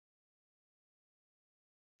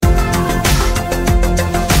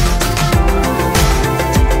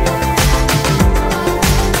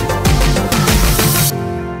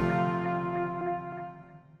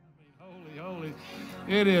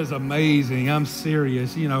It is amazing. I'm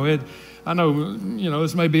serious. I know,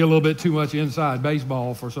 this may be a little bit too much inside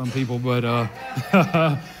baseball for some people, but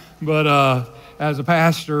as a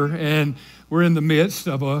pastor, and we're in the midst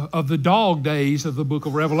of the dog days of the book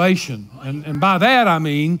of Revelation. And by that I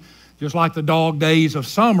mean, just like the dog days of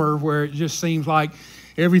summer, where it just seems like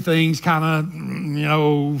everything's kind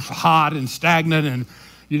of, hot and stagnant, and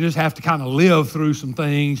you just have to kind of live through some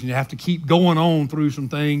things, and you have to keep going on through some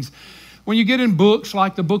things. When you get in books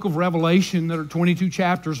like the book of Revelation that are 22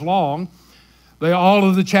 chapters long, all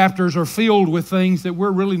of the chapters are filled with things that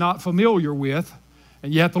we're really not familiar with,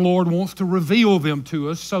 and yet the Lord wants to reveal them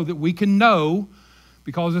to us so that we can know,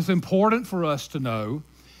 because it's important for us to know.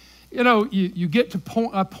 You get to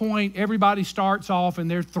a point, everybody starts off and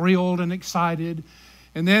they're thrilled and excited,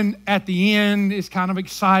 and then at the end it's kind of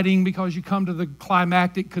exciting because you come to the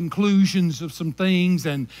climactic conclusions of some things,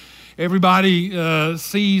 and everybody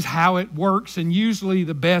sees how it works, and usually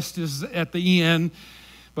the best is at the end.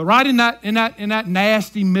 But right in that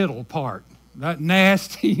nasty middle part, that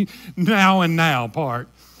nasty now part,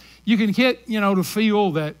 you can get to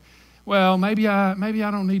feel that, well, maybe I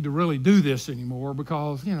don't need to really do this anymore,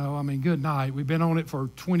 because good night. We've been on it for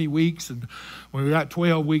 20 weeks and we've got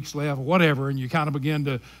 12 weeks left, or whatever, and you kind of begin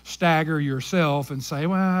to stagger yourself and say,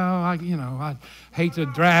 well, I hate to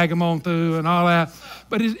drag them on through and all that.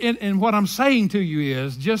 But and what I'm saying to you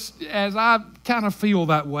is, just as I kind of feel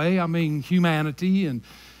that way, humanity, and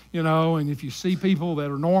and if you see people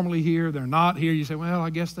that are normally here, they're not here, you say, well, I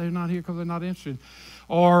guess they're not here because they're not interested,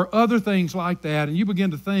 or other things like that, and you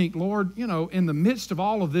begin to think, Lord, in the midst of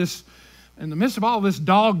all of this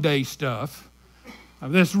dog day stuff,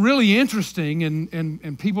 that's really interesting,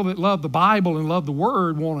 and people that love the Bible and love the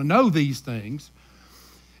Word want to know these things.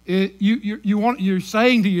 You're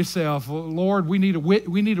saying to yourself, Lord, we need a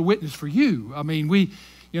witness for you.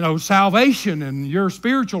 Salvation and your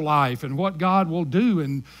spiritual life and what God will do,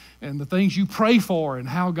 and the things you pray for, and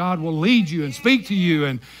how God will lead you and speak to you,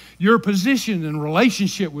 and your position and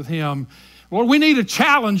relationship with Him. Lord, we need a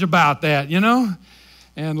challenge about that,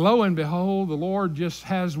 And lo and behold, the Lord just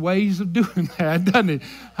has ways of doing that, doesn't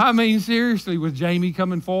He? Seriously, with Jamie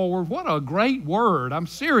coming forward, what a great word. I'm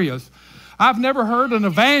serious. I've never heard an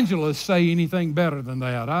evangelist say anything better than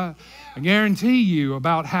that. I guarantee you,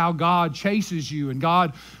 about how God chases you, and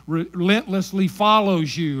God relentlessly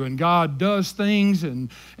follows you, and God does things and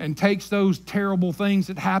takes those terrible things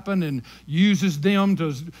that happen and uses them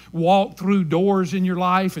to walk through doors in your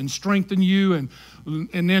life and strengthen you.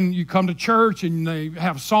 And then you come to church and they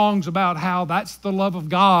have songs about how that's the love of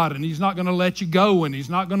God, and He's not going to let you go, and He's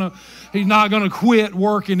not going to quit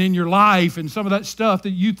working in your life, and some of that stuff that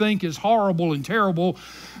you think is horrible and terrible.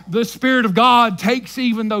 The Spirit of God takes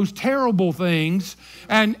even those terrible things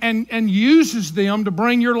and uses them to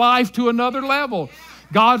bring your life to another level.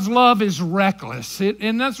 God's love is reckless,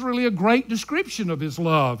 and that's really a great description of His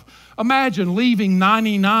love. Imagine leaving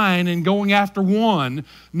 99 and going after one,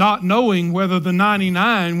 not knowing whether the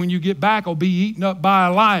 99, when you get back, will be eaten up by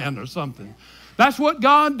a lion or something. That's what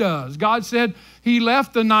God does. God said He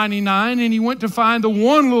left the 99 and He went to find the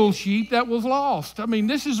one little sheep that was lost.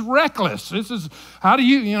 This is reckless. This is, how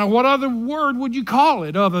do what other word would you call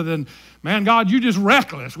it other than, man, God, you're just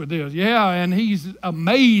reckless with this. Yeah, and He's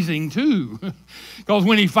amazing too. Because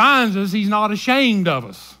when He finds us, He's not ashamed of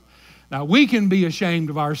us. Now, we can be ashamed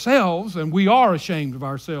of ourselves, and we are ashamed of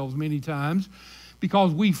ourselves many times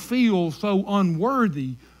because we feel so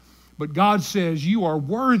unworthy. But God says, you are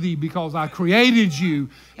worthy because I created you,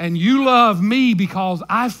 and you love me because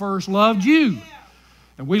I first loved you.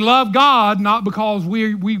 And we love God not because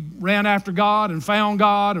we ran after God and found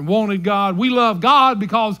God and wanted God. We love God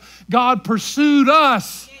because God pursued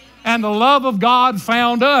us, and the love of God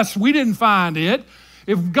found us. We didn't find it.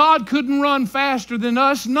 If God couldn't run faster than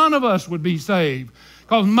us, none of us would be saved,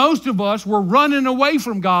 because most of us were running away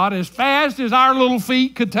from God as fast as our little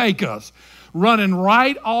feet could take us, running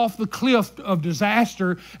right off the cliff of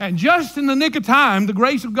disaster. And just in the nick of time, the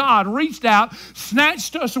grace of God reached out,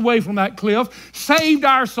 snatched us away from that cliff, saved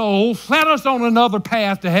our souls, set us on another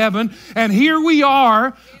path to heaven. And here we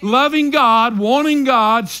are, loving God, wanting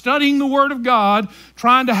God, studying the Word of God,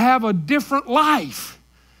 trying to have a different life.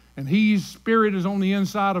 And His Spirit is on the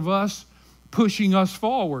inside of us, pushing us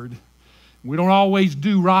forward. We don't always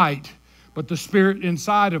do right, but the Spirit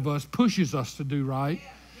inside of us pushes us to do right.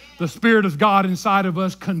 The Spirit of God inside of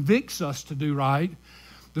us convicts us to do right.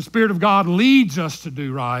 The Spirit of God leads us to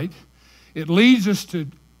do right. It leads us to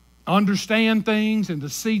understand things and to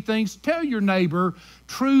see things. Tell your neighbor,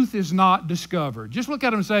 truth is not discovered. Just look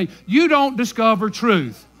at him and say, you don't discover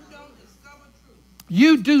truth.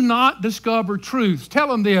 You do not discover truth. Tell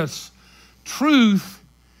them this, truth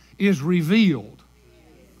is revealed.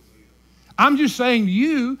 I'm just saying to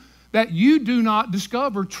you that you do not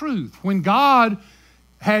discover truth. When God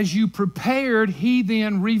has you prepared, He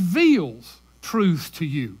then reveals truth to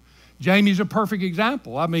you. Jamie's a perfect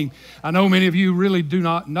example. I mean, I know many of you really do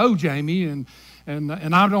not know Jamie, and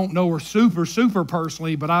I don't know her super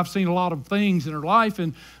personally, but I've seen a lot of things in her life,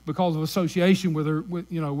 and because of association with her,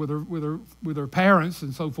 with her parents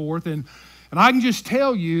and so forth, and I can just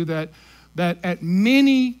tell you that at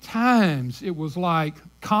many times it was like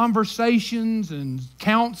conversations and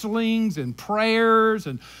counselings and prayers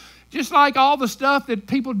and just like all the stuff that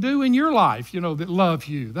people do in your life, that love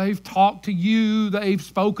you. They've talked to you. They've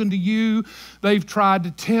spoken to you. They've tried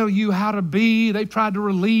to tell you how to be. They've tried to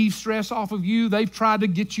relieve stress off of you. They've tried to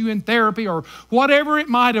get you in therapy or whatever it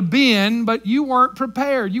might have been, but you weren't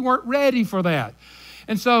prepared. You weren't ready for that.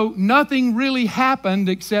 And so nothing really happened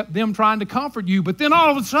except them trying to comfort you. But then all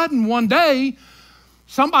of a sudden, one day,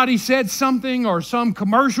 somebody said something, or some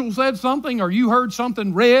commercial said something, or you heard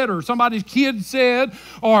something read, or somebody's kid said,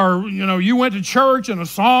 or you went to church and a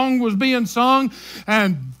song was being sung,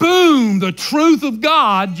 and boom, the truth of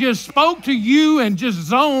God just spoke to you and just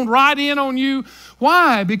zoned right in on you.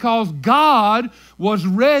 Why? Because God was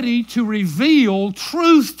ready to reveal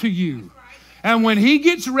truth to you. And when He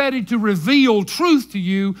gets ready to reveal truth to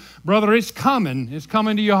you, brother, it's coming. It's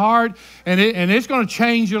coming to your heart, and it's going to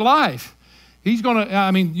change your life. He's going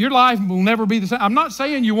to, your life will never be the same. I'm not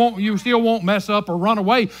saying you still won't mess up or run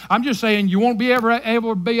away. I'm just saying you won't be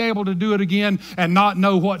able to do it again and not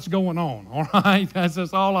know what's going on. All right? That's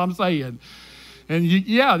all I'm saying. And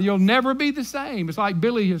you'll never be the same. It's like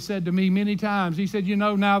Billy has said to me many times. He said,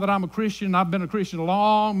 now that I'm a Christian, I've been a Christian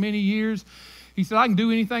many years. He said, I can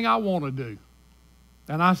do anything I want to do.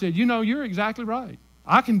 And I said, you're exactly right.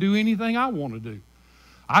 I can do anything I want to do.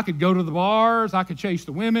 I could go to the bars. I could chase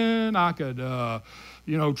the women. I could,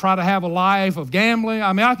 try to have a life of gambling.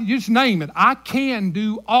 I could just name it. I can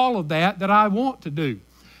do all of that I want to do.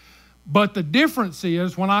 But the difference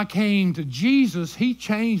is when I came to Jesus, He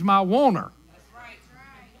changed my wanter. That's right.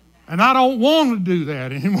 And I don't want to do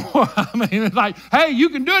that anymore. It's like, hey, you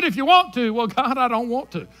can do it if you want to. Well, God, I don't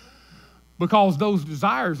want to. Because those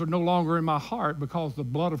desires are no longer in my heart, because the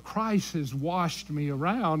blood of Christ has washed me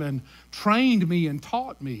around and trained me and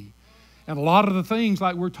taught me. And a lot of the things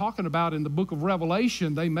like we're talking about in the book of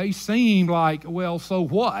Revelation, they may seem like, well, so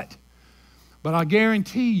what? But I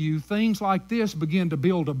guarantee you, things like this begin to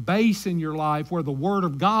build a base in your life where the Word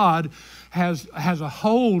of God has a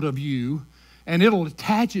hold of you, and it'll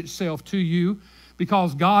attach itself to you,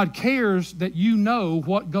 because God cares that you know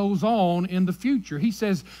what goes on in the future. He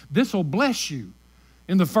says, this will bless you.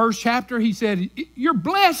 In the first chapter, He said, you're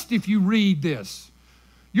blessed if you read this.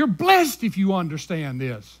 You're blessed if you understand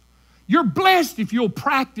this. You're blessed if you'll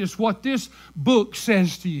practice what this book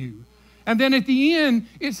says to you. And then at the end,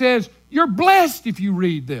 it says, you're blessed if you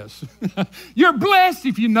read this. You're blessed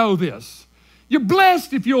if you know this. You're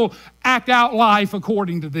blessed if you'll act out life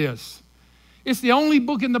according to this. It's the only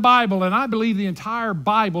book in the Bible, and I believe the entire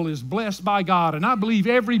Bible is blessed by God, and I believe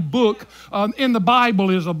every book in the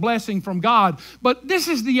Bible is a blessing from God. But this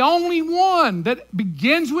is the only one that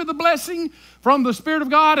begins with a blessing from the Spirit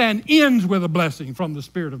of God and ends with a blessing from the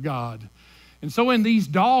Spirit of God. And so in these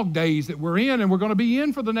dog days that we're in, and we're going to be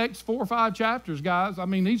in for the next 4 or 5 chapters, guys.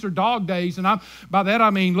 These are dog days. And by that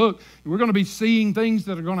I mean, look, we're going to be seeing things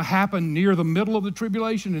that are going to happen near the middle of the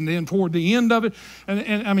tribulation and then toward the end of it.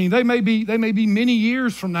 And they may be many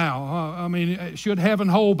years from now. Should heaven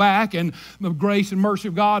hold back and the grace and mercy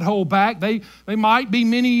of God hold back, they might be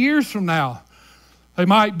many years from now. They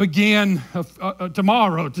might begin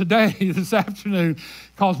tomorrow, today, this afternoon,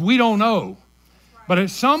 because we don't know. But at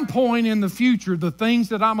some point in the future, the things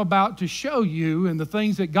that I'm about to show you and the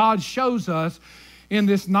things that God shows us in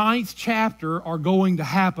this 9th chapter are going to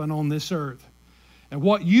happen on this earth. And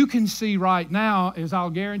what you can see right now is,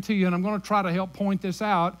 I'll guarantee you, and I'm going to try to help point this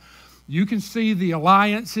out, you can see the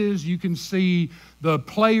alliances, you can see the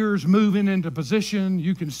players moving into position,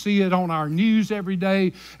 you can see it on our news every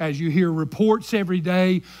day as you hear reports every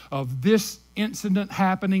day of this incident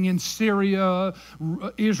happening in Syria.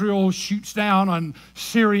 Israel shoots down a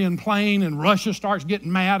Syrian plane and Russia starts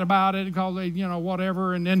getting mad about it because they,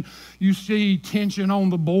 whatever. And then you see tension on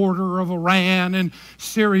the border of Iran and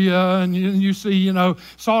Syria, and you see,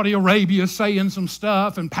 Saudi Arabia saying some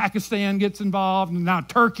stuff, and Pakistan gets involved, and now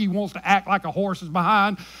Turkey wants to act like a horse is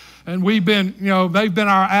behind. And we've been, they've been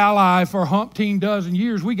our ally for a umpteen dozen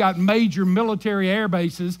years. We got major military air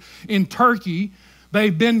bases in Turkey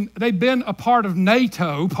They've been a part of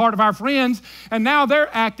NATO, part of our friends, and now they're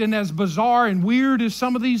acting as bizarre and weird as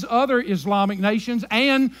some of these other Islamic nations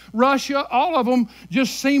and Russia, all of them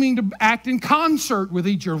just seeming to act in concert with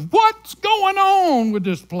each other. What's going on with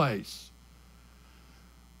this place?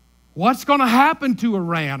 What's going to happen to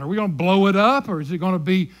Iran? Are we going to blow it up, or is it going to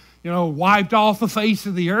be, wiped off the face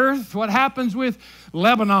of the earth? What happens with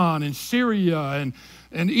Lebanon and Syria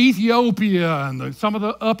and Ethiopia and some of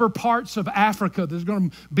the upper parts of Africa that's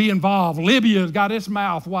going to be involved? Libya's got its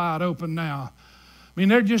mouth wide open now. I mean,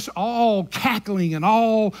 they're just all cackling and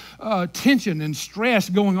all tension and stress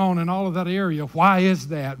going on in all of that area. Why is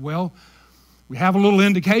that? Well, we have a little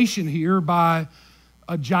indication here by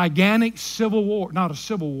a gigantic civil war, not a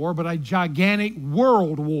civil war, but a gigantic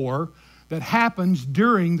world war that happens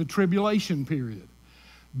during the tribulation period.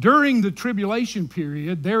 During the tribulation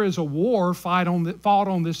period, there is a war fought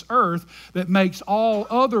on this earth that makes all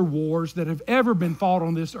other wars that have ever been fought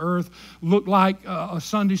on this earth look like a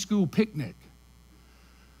Sunday school picnic.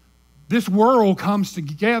 This world comes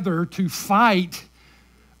together to fight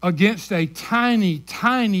against a tiny,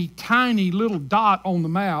 tiny, tiny little dot on the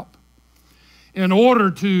map in order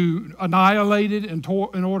to annihilate it,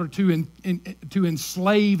 in order to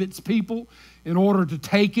enslave its people, in order to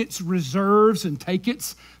take its reserves and take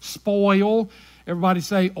its spoil. Everybody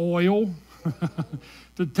say oil.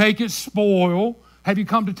 To take its spoil. Have you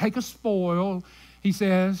come to take a spoil? He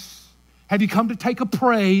says. Have you come to take a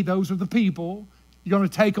prey? Those are the people. You're going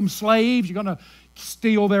to take them slaves. You're going to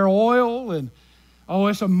steal their oil. And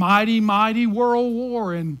it's a mighty, mighty world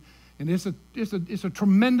war. And it's a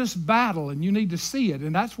tremendous battle, and you need to see it.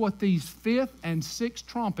 And that's what these 5th and 6th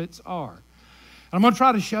trumpets are. And I'm going to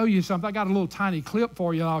try to show you something. I got a little tiny clip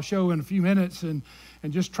for you that I'll show in a few minutes and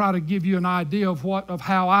just try to give you an idea of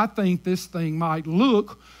how I think this thing might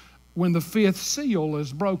look when the 5th seal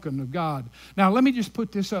is broken of God. Now, let me just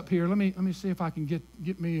put this up here. Let me see if I can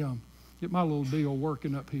get my little deal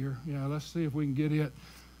working up here. Yeah, let's see if we can get it.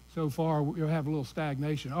 So far, we'll have a little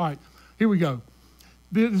stagnation. All right, here we go.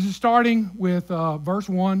 This is starting with verse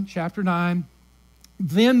 1, chapter 9.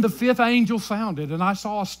 Then the 5th angel sounded, and I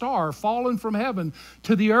saw a star fallen from heaven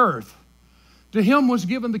to the earth. To him was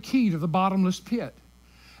given the key to the bottomless pit.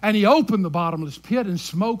 And he opened the bottomless pit, and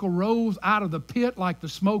smoke arose out of the pit like the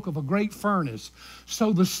smoke of a great furnace.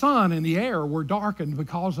 So the sun and the air were darkened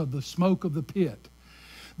because of the smoke of the pit.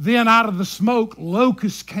 Then out of the smoke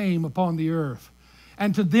locusts came upon the earth.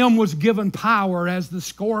 And to them was given power as the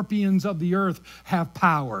scorpions of the earth have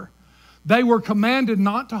power. They were commanded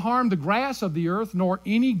not to harm the grass of the earth, nor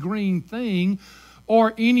any green thing,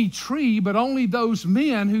 or any tree, but only those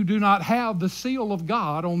men who do not have the seal of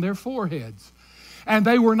God on their foreheads. And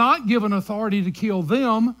they were not given authority to kill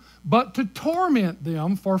them, but to torment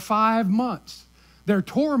them for 5 months. Their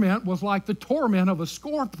torment was like the torment of a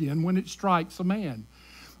scorpion when it strikes a man.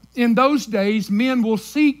 In those days, men will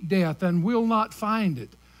seek death and will not find it.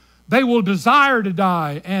 They will desire to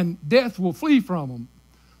die, and death will flee from them.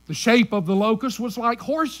 The shape of the locust was like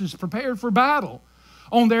horses prepared for battle.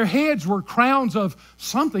 On their heads were crowns of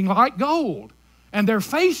something like gold, and their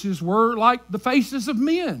faces were like the faces of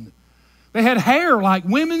men. They had hair like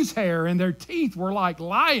women's hair, and their teeth were like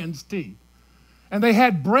lions' teeth. And they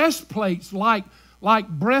had breastplates like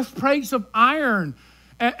breastplates of iron.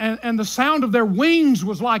 And the sound of their wings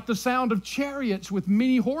was like the sound of chariots with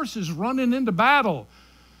many horses running into battle.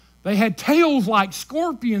 They had tails like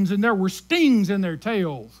scorpions, and there were stings in their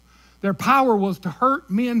tails. Their power was to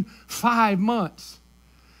hurt men 5 months.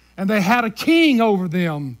 And they had a king over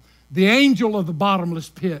them, the angel of the bottomless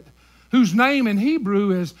pit, whose name in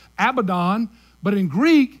Hebrew is Abaddon, but in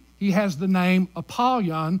Greek he has the name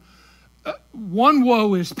Apollyon. One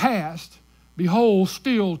woe is past. Behold,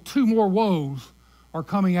 still 2 more woes are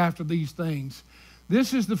coming after these things.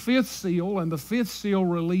 This is the 5th seal, and the 5th seal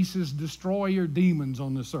releases destroyer demons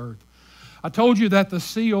on this earth. I told you that the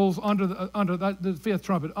seals under the 5th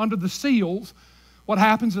trumpet, under the seals, what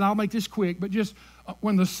happens, and I'll make this quick, but just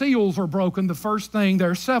when the seals are broken, the first thing,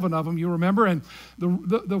 there are 7 of them, you remember, and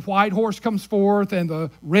the white horse comes forth, and the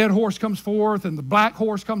red horse comes forth, and the black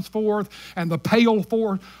horse comes forth, and the pale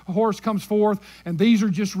horse comes forth, and these are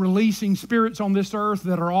just releasing spirits on this earth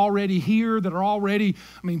that are already here, that are already,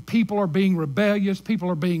 people are being rebellious, people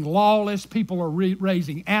are being lawless, people are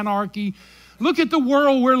raising anarchy. Look at the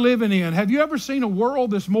world we're living in. Have you ever seen a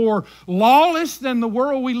world that's more lawless than the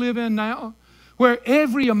world we live in now? Where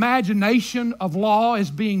every imagination of law is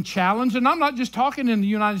being challenged. And I'm not just talking in the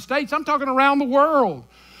United States, I'm talking around the world.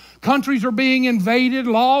 Countries are being invaded.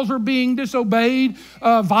 Laws are being disobeyed.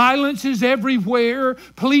 Violence is everywhere.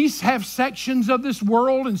 Police have sections of this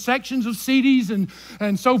world and sections of cities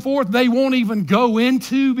and so forth they won't even go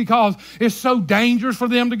into because it's so dangerous for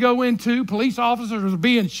them to go into. Police officers are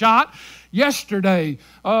being shot. Yesterday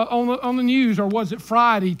on the news, or was it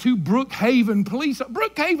Friday,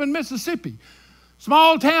 Brookhaven, Mississippi,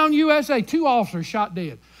 small town USA, 2 officers shot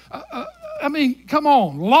dead. I mean, come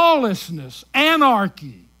on, lawlessness,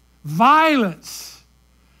 anarchy, violence,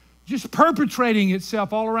 just perpetrating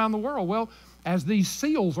itself all around the world. Well, as these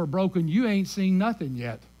seals are broken, you ain't seen nothing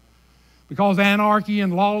yet. Because anarchy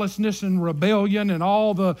and lawlessness and rebellion and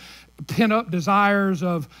all the pent-up desires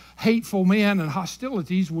of hateful men and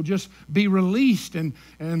hostilities will just be released. And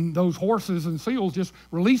those horses and seals just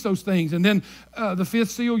release those things. And then the 5th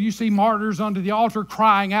seal, you see martyrs under the altar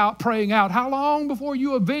crying out, praying out, how long before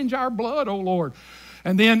you avenge our blood, O Lord?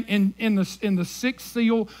 And then in the 6th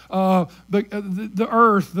seal, the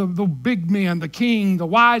earth, the big men, the king, the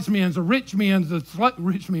wise men, the rich men,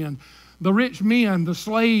 the rich men, the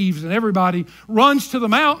slaves, and everybody runs to the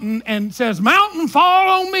mountain and says, mountain,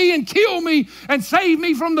 fall on me and kill me and save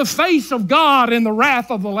me from the face of God and the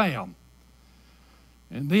wrath of the Lamb.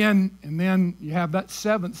 And then you have that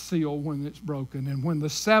 7th seal when it's broken. And when the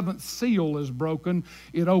 7th seal is broken,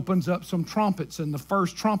 it opens up some trumpets, and the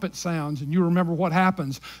first trumpet sounds, and you remember what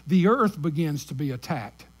happens. The earth begins to be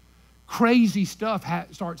attacked. Crazy stuff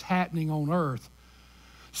starts happening on earth.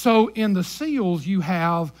 So in the seals, you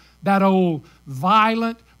have that old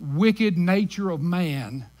violent, wicked nature of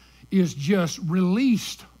man is just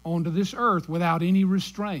released onto this earth without any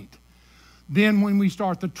restraint. Then when we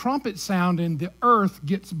start the trumpet sounding, the earth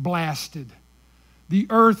gets blasted. The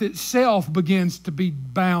earth itself begins to be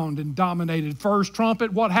bound and dominated. First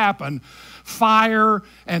trumpet, what happened? Fire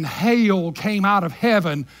and hail came out of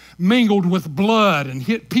heaven, mingled with blood, and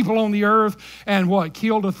hit people on the earth, and what?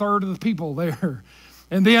 Killed 1/3 of the people there.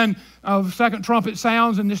 And then the second trumpet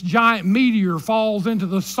sounds, and this giant meteor falls into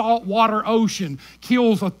the saltwater ocean,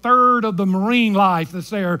 kills 1/3 of the marine life that's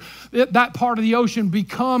there. That part of the ocean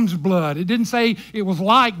becomes blood. It didn't say it was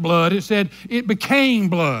like blood. It said it became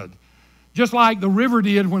blood. Just like the river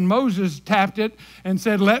did when Moses tapped it and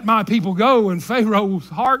said, let my people go, and Pharaoh's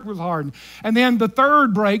heart was hardened. And then the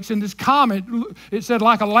third breaks, and this comet, it said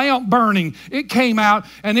like a lamp burning. It came out,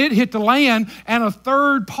 and it hit the land, and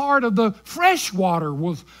 1/3 part of the fresh water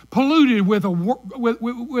was polluted with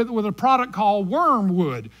a product called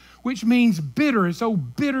wormwood, which means bitter. It's so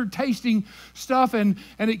bitter tasting stuff, and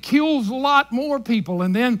it kills a lot more people.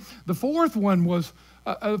 And then the fourth one was,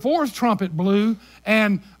 the 4th trumpet blew,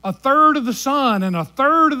 and 1/3 of the sun and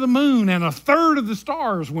 1/3 of the moon and 1/3 of the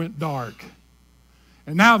stars went dark.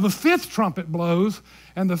 And now the 5th trumpet blows,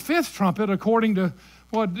 and the 5th trumpet, according to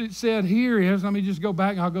what it said here is, let me just go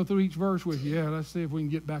back and I'll go through each verse with you. Yeah, let's see if we can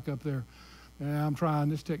get back up there. Yeah, I'm trying.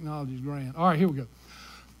 This technology is grand. All right, here we go.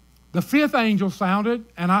 The 5th angel sounded,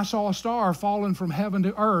 and I saw a star falling from heaven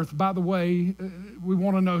to earth. By the way, we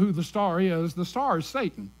want to know who the star is. The star is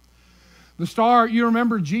Satan. The star, you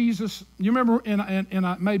remember Jesus, you remember,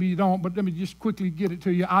 and maybe you don't, but let me just quickly get it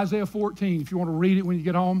to you. Isaiah 14, if you want to read it when you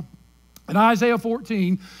get home. In Isaiah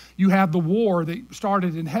 14, you have the war that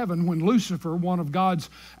started in heaven when Lucifer, one of God's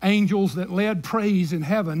angels that led praise in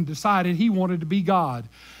heaven, decided he wanted to be God.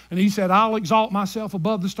 And he said, I'll exalt myself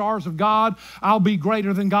above the stars of God. I'll be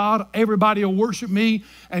greater than God. Everybody will worship me.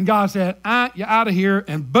 And God said, you're out of here.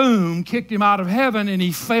 And boom, kicked him out of heaven, and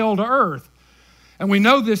he fell to earth. And we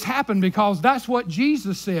know this happened because that's what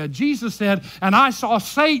Jesus said. Jesus said, and I saw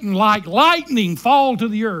Satan like lightning fall to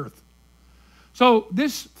the earth. So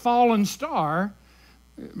this fallen star,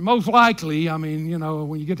 most likely, I mean, you know,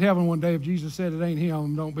 when you get to heaven one day, if Jesus said it ain't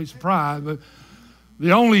him, don't be surprised. But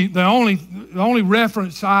the only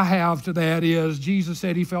reference I have to that is Jesus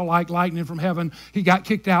said he fell like lightning from heaven. He got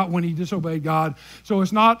kicked out when he disobeyed God. So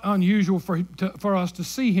it's not unusual for us to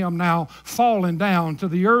see him now falling down to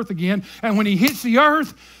the earth again. And when he hits the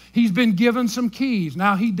earth, he's been given some keys.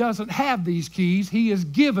 Now, he doesn't have these keys. He is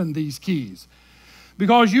given these keys.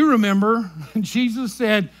 Because you remember, Jesus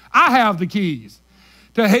said, I have the keys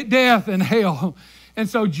to death and hell. And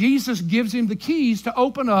so Jesus gives him the keys to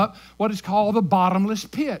open up what is called the bottomless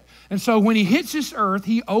pit. And so when he hits this earth,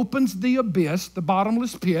 he opens the abyss, the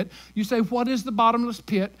bottomless pit. You say, what is the bottomless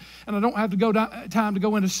pit? And I don't have time to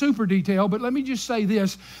go into super detail, but let me just say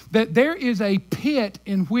this, that there is a pit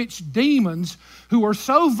in which demons who are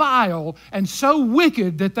so vile and so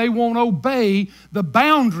wicked that they won't obey the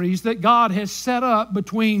boundaries that God has set up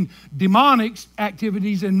between demonic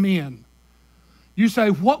activities and men. You say,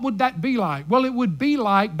 what would that be like? Well, it would be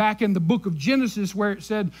like back in the book of Genesis where it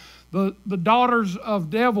said the daughters of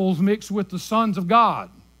devils mixed with the sons of God.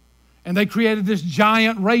 And they created this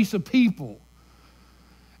giant race of people.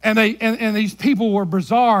 And these people were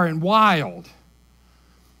bizarre and wild.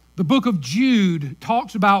 The book of Jude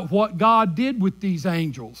talks about what God did with these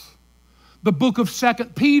angels. The book of 2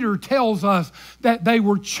 Peter tells us that they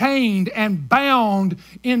were chained and bound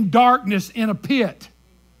in darkness in a pit.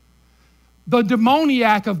 The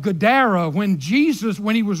demoniac of Gadara, when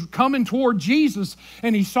he was coming toward Jesus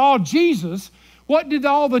and he saw Jesus, what did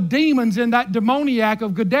all the demons in that demoniac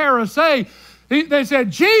of Gadara say? They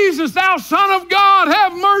said, Jesus, thou Son of God,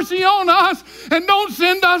 have mercy on us and don't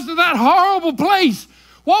send us to that horrible place.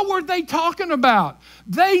 What were they talking about?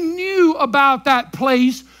 They knew about that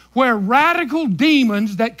place where radical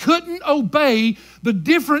demons that couldn't obey the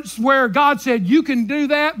difference where God said, you can do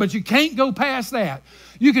that, but you can't go past that.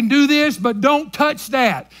 You can do this, but don't touch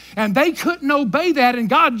that. And they couldn't obey that, and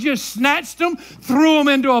God just snatched them, threw them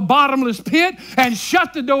into a bottomless pit, and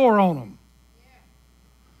shut the door on them.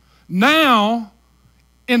 Now,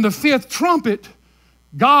 in the fifth trumpet,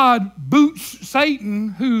 God boots Satan,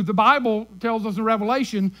 who the Bible tells us in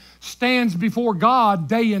Revelation stands before God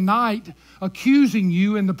day and night, accusing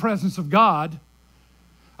you in the presence of God.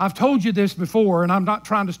 I've told you this before, and I'm not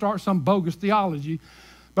trying to start some bogus theology,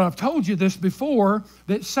 but I've told you this before,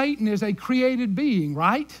 that Satan is a created being,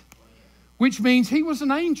 right? Which means he was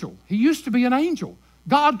an angel. He used to be an angel.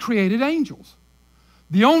 God created angels.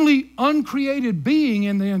 The only uncreated being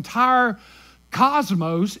in the entire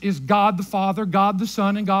cosmos is God the Father, God the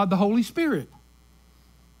Son, and God the Holy Spirit.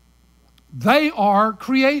 They are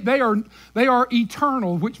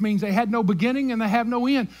eternal, which means they had no beginning and they have no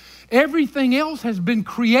end. Everything else has been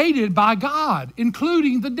created by God,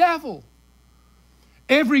 including the devil.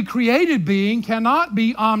 Every created being cannot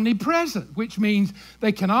be omnipresent, which means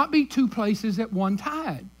they cannot be two places at one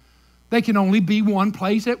time. They can only be one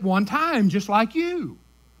place at one time, just like you.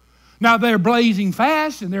 Now, they're blazing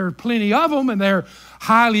fast, and there are plenty of them, and they're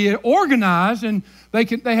highly organized, and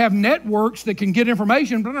they have networks that can get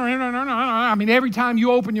information. I mean, every time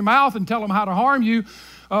you open your mouth and tell them how to harm you,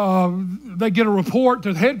 they get a report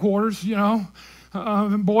to the headquarters, you know.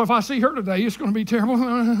 Boy, if I see her today, it's going to be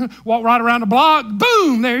terrible. Walk right around the block,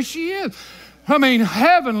 boom, there she is. I mean,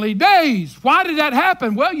 heavenly days. Why did that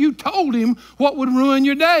happen? Well, you told him what would ruin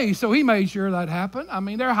your day, so he made sure that happened. I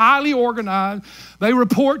mean, they're highly organized. They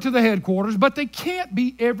report to the headquarters, but they can't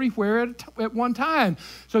be everywhere at one time.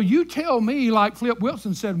 So you tell me, like Flip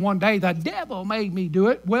Wilson said one day, the devil made me do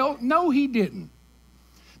it. Well, no, he didn't.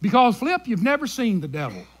 Because, Flip, you've never seen the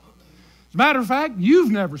devil. As a matter of fact,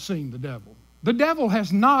 you've never seen the devil. The devil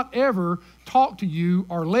has not ever talked to you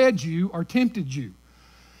or led you or tempted you.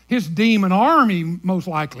 His demon army most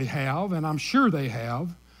likely have, and I'm sure they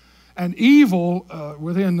have. And evil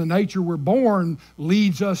within the nature we're born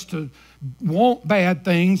leads us to want bad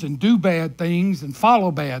things and do bad things and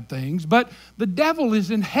follow bad things. But the devil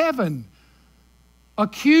is in heaven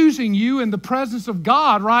accusing you in the presence of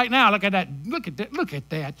God right now. Look at that. Look at that. Look at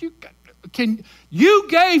that. You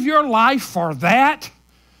gave your life for that?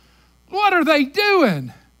 What are they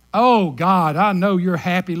doing? Oh, God, I know you're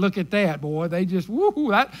happy. Look at that, boy. They just,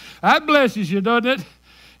 woo, that blesses you, doesn't it?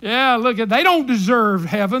 Yeah, look at, they don't deserve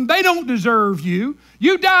heaven. They don't deserve you.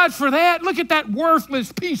 You died for that. Look at that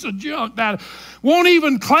worthless piece of junk that won't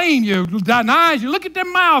even claim you, denies you. Look at their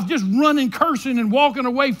mouth just running, cursing, and walking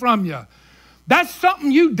away from you. That's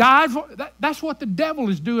something you died for. That's what the devil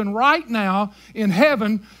is doing right now in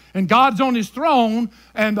heaven, and God's on his throne,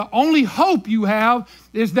 and the only hope you have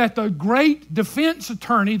is that the great defense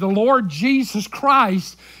attorney, the Lord Jesus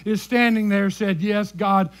Christ, is standing there and said, yes,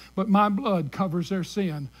 God, but my blood covers their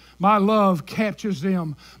sin. My love captures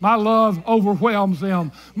them. My love overwhelms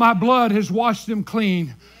them. My blood has washed them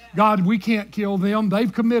clean. God, we can't kill them.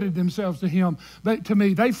 They've committed themselves to him. To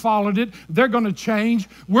me, they followed it. They're going to change.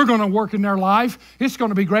 We're going to work in their life. It's going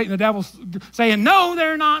to be great. And the devil's saying, no,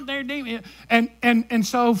 they're not. They're demons. And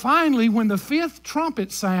so finally, when the fifth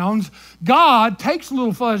trumpet sounds, God takes a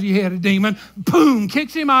little fuzzy-headed demon, boom,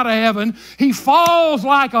 kicks him out of heaven. He falls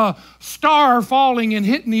like a star falling and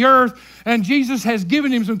hitting the earth. And Jesus has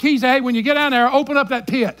given him some keys. Hey, when you get down there, open up that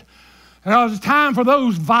pit. And it's time for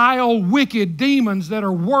those vile, wicked demons that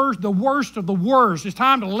are the worst of the worst. It's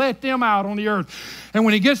time to let them out on the earth. And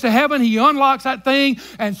when he gets to heaven, he unlocks that thing,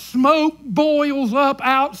 and smoke boils up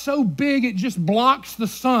out so big it just blocks the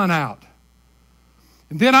sun out.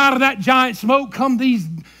 And then out of that giant smoke come these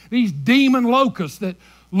demon locusts that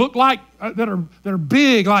look like, that are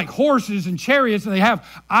big like horses and chariots, and they have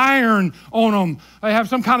iron on them. They have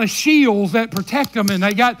some kind of shields that protect them,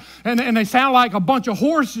 and they sound like a bunch of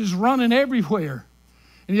horses running everywhere.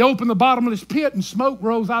 And he opened the bottomless pit, and smoke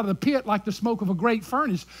rose out of the pit like the smoke of a great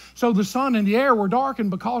furnace. So the sun and the air were darkened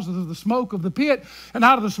because of the smoke of the pit. And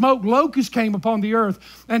out of the smoke, locusts came upon the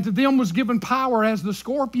earth. And to them was given power as the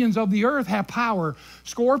scorpions of the earth have power.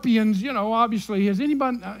 Scorpions, obviously, has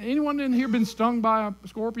anyone in here been stung by a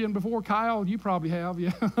scorpion before? Kyle, you probably have.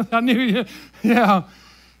 Yeah, I knew you. Yeah.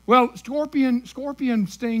 Well, scorpion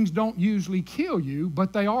stings don't usually kill you,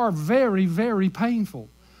 but they are very, very painful.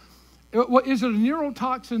 Is it a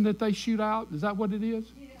neurotoxin that they shoot out? Is that what it is?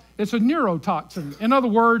 Yeah. It's a neurotoxin. In other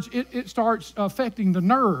words, it starts affecting the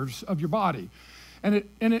nerves of your body. And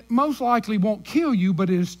it most likely won't kill you, but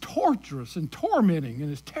it is torturous and tormenting,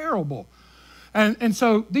 and it's terrible. And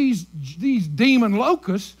so these demon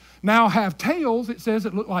locusts now have tails. It says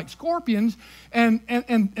it look like scorpions. And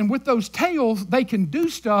with those tails, they can do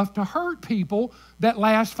stuff to hurt people that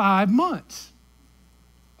last 5 months.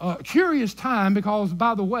 Curious time, because,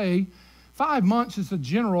 by the way, 5 months is the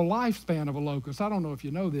general lifespan of a locust. I don't know if you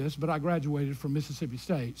know this, but I graduated from Mississippi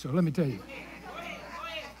State, so let me tell you.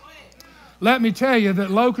 Let me tell you that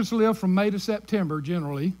locusts live from May to September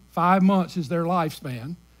generally. 5 months is their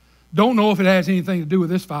lifespan. Don't know if it has anything to do with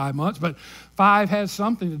this 5 months, but 5 has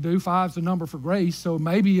something to do. 5's the number for grace, so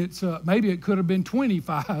maybe it could have been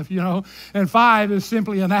 25, and 5 is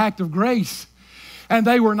simply an act of grace. And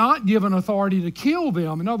they were not given authority to kill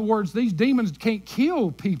them. In other words, these demons can't kill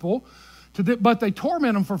people, but they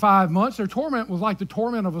torment them for 5 months. Their torment was like the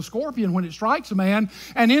torment of a scorpion when it strikes a man.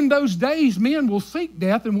 And in those days, men will seek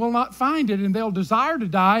death and will not find it, and they'll desire to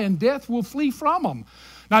die, and death will flee from them.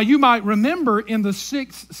 Now, you might remember in the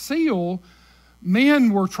 6th seal,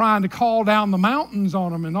 men were trying to call down the mountains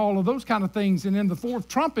on them and all of those kind of things. And in the 4th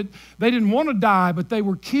trumpet, they didn't want to die, but they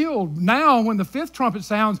were killed. Now, when the 5th trumpet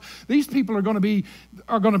sounds, these people are going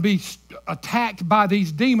to be attacked by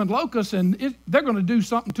these demon locusts, and they're going to do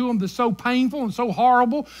something to them that's so painful and so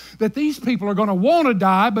horrible that these people are going to want to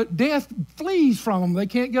die, but death flees from them. They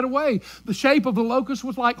can't get away. The shape of the locust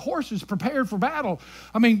was like horses prepared for battle.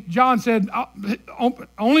 I mean, John said,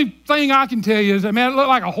 only thing I can tell you is that, man, it looked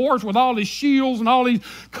like a horse with all these shields and all these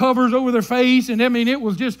covers over their face. And I mean, it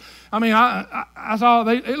was just, I saw,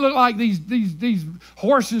 it looked like these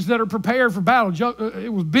horses that are prepared for battle.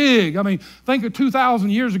 It was big. I mean, think of 2,000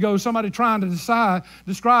 years ago, somebody trying to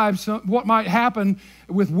describe what might happen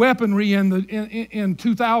with weaponry in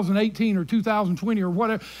 2018 or 2020 or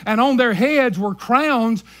whatever. And on their heads were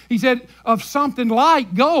crowns, he said, of something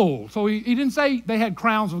like gold. So he didn't say they had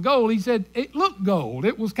crowns of gold. He said it looked gold.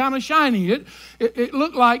 It was kind of shiny. It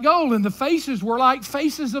looked like gold. And the faces were like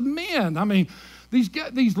faces of men. I mean,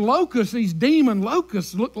 these locusts, these demon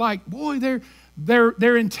locusts, look like, boy, they're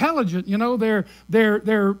intelligent.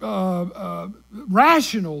 They're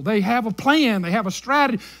rational. They have a plan. They have a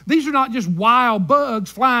strategy. These are not just wild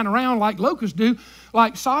bugs flying around like locusts do.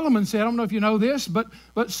 Like Solomon said, I don't know if you know this, but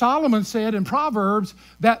Solomon said in Proverbs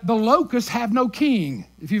that the locusts have no king,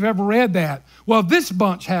 if you've ever read that. Well, this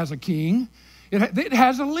bunch has a king. It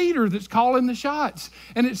has a leader that's calling the shots.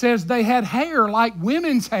 And it says they had hair like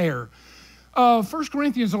women's hair. 1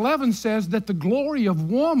 Corinthians 11 says that the glory of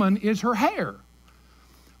woman is her hair.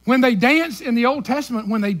 When they danced in the Old Testament,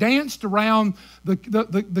 when they danced around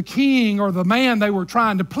the king or the man they were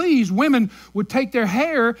trying to please, women would take their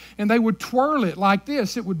hair and they would twirl it like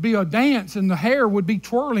this. It would be a dance, and the hair would be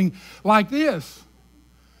twirling like this.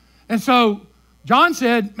 And so John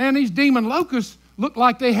said, man, these demon locusts looked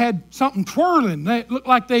like they had something twirling. They looked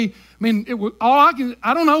like it was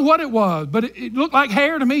I don't know what it was, but it looked like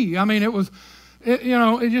hair to me. I mean,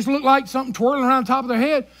 it just looked like something twirling around the top of their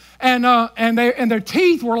head. And their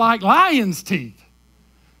teeth were like lion's teeth.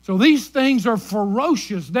 So these things are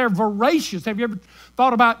ferocious. They're voracious. Have you ever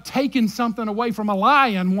thought about taking something away from a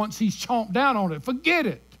lion once he's chomped down on it? Forget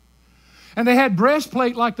it. And they had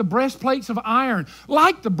breastplate like the breastplates of iron.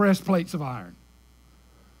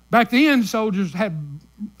 Back then, soldiers had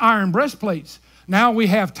iron breastplates. Now we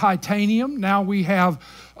have titanium. Now we have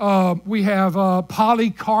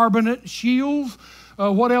polycarbonate shields.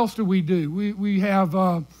 What else do? We have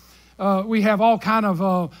all kind of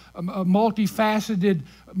multifaceted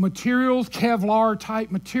materials, Kevlar type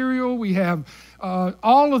material. We have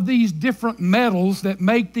all of these different metals that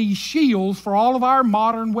make these shields for all of our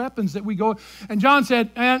modern weapons that we go. And John said,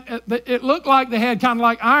 it looked like they had kind of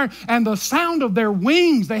like iron, and the sound of their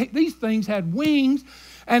wings. These things had wings.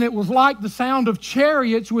 and it was like the sound of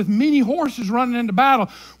chariots with many horses running into battle.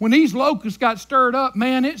 When these locusts got stirred up,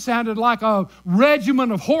 man, it sounded like a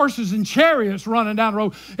regiment of horses and chariots running down the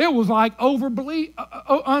road. It was like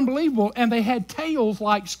unbelievable, and they had tails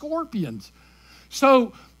like scorpions.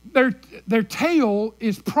 So their tail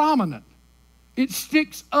is prominent. It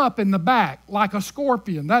sticks up in the back like a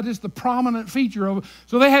scorpion. That is the prominent feature of it.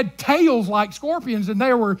 So they had tails like scorpions, and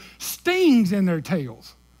there were stings in their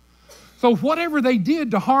tails. So whatever they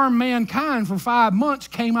did to harm mankind for 5 months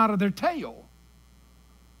came out of their tail.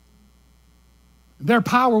 Their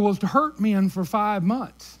power was to hurt men for 5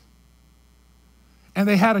 months. And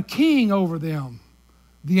they had a king over them,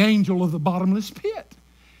 the angel of the bottomless pit.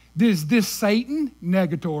 This Satan,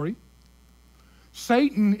 negatory.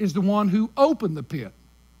 Satan is the one who opened the pit.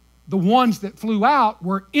 The ones that flew out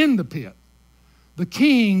were in the pit. The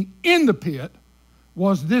king in the pit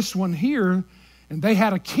was this one here, and they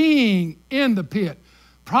had a king in the pit.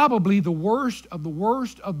 Probably the worst of the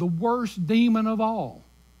worst of the worst demon of all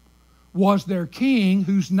was their king,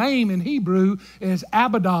 whose name in Hebrew is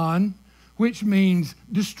Abaddon, which means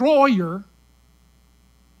destroyer.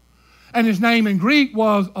 And his name in Greek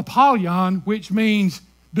was Apollyon, which means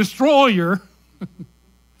destroyer.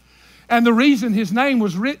 And the reason his name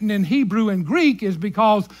was written in Hebrew and Greek is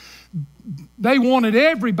because they wanted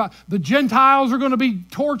everybody. The Gentiles are going to be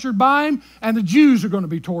tortured by him, and the Jews are going to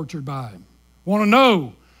be tortured by him. Want to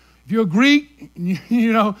know? If you're a Greek,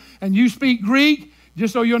 and you speak Greek,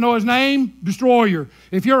 just so you'll know his name, destroyer.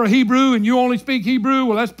 If you're a Hebrew and you only speak Hebrew,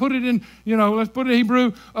 well, let's put it in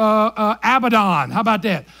Hebrew, Abaddon. How about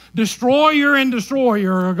that? Destroyer and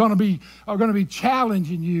destroyer are going to be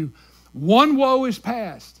challenging you. One woe is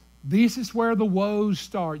past. This is where the woes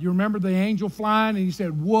start. You remember the angel flying, and he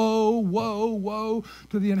said, woe, woe, woe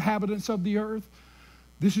to the inhabitants of the earth.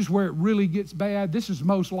 This is where it really gets bad. This is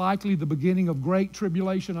most likely the beginning of great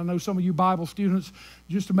tribulation. I know some of you Bible students,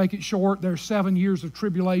 just to make it short, there's 7 years of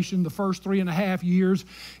tribulation. The first 3.5 years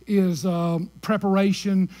is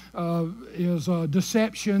preparation, is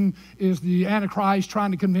deception, is the Antichrist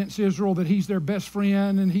trying to convince Israel that he's their best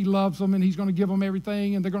friend and he loves them and he's going to give them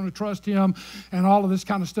everything and they're going to trust him and all of this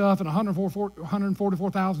kind of stuff. And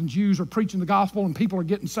 144,000 Jews are preaching the gospel and people are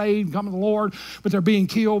getting saved and coming to the Lord, but they're being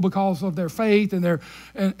killed because of their faith. And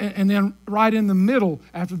then right in the middle,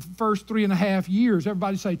 after the first 3.5 years,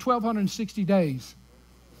 everybody say 1,260 days.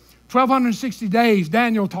 1,260 days,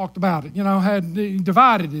 Daniel talked about it, he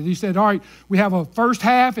divided it. He said, all right, we have a first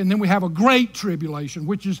half and then we have a great tribulation,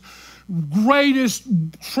 which is greatest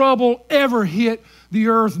trouble ever hit the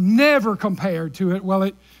earth, never compared to it. Well,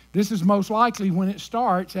 this is most likely when it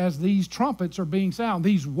starts as these trumpets are being sounded,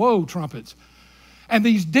 these woe trumpets. And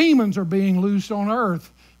these demons are being loosed on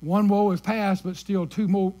earth. One woe is past, but still two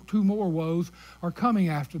more woes are coming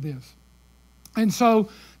after this. And so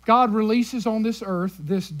God releases on this earth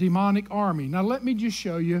this demonic army. Now let me just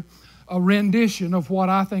show you a rendition of what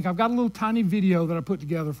I think. I've got a little tiny video that I put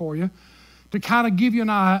together for you to kind of give you an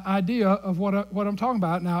idea of what I'm talking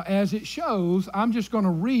about. Now as it shows, I'm just going to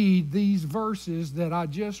read these verses that I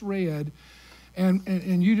just read,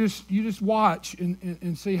 and you just watch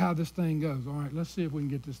and see how this thing goes. All right, let's see if we can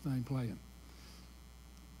get this thing playing.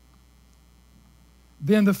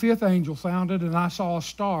 Then the fifth angel sounded, and I saw a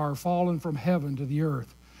star fallen from heaven to the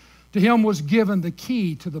earth. To him was given the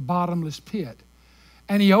key to the bottomless pit.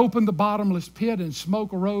 And he opened the bottomless pit, and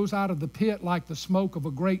smoke arose out of the pit like the smoke of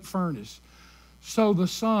a great furnace. So the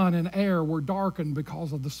sun and air were darkened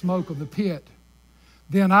because of the smoke of the pit.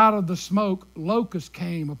 Then out of the smoke locusts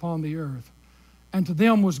came upon the earth. And to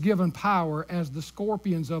them was given power as the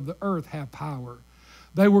scorpions of the earth have power.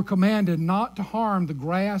 They were commanded not to harm the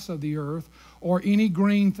grass of the earth or any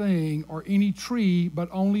green thing or any tree, but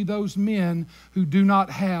only those men who do not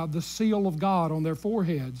have the seal of God on their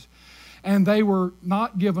foreheads. And they were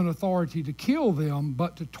not given authority to kill them,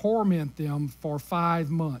 but to torment them for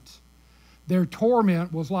 5 months. Their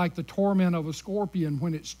torment was like the torment of a scorpion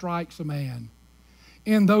when it strikes a man.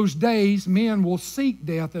 In those days, men will seek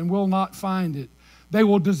death and will not find it. They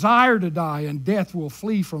will desire to die, and death will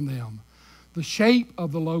flee from them. The shape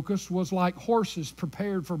of the locusts was like horses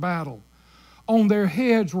prepared for battle. On their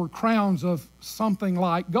heads were crowns of something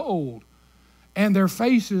like gold, and their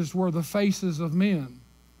faces were the faces of men.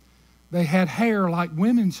 They had hair like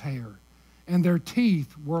women's hair, and their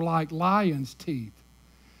teeth were like lions' teeth.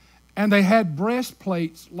 And they had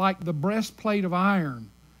breastplates like the breastplate of iron.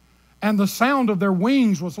 And the sound of their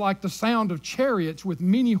wings was like the sound of chariots with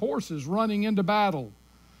many horses running into battle.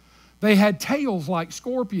 They had tails like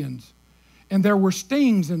scorpions, and there were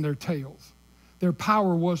stings in their tails. Their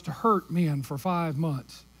power was to hurt men for 5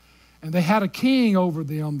 months. And they had a king over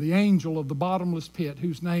them, the angel of the bottomless pit,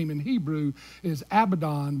 whose name in Hebrew is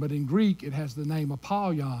Abaddon, but in Greek it has the name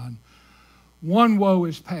Apollyon. One woe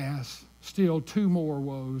is past, still two more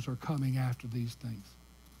woes are coming after these things.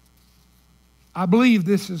 I believe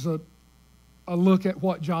this is a look at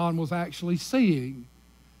what John was actually seeing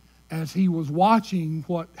as he was watching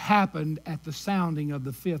what happened at the sounding of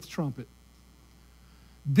the fifth trumpet.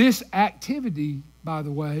 This activity, by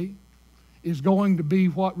the way, is going to be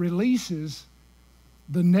what releases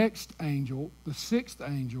the next angel, the sixth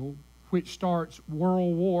angel, which starts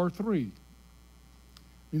World War III.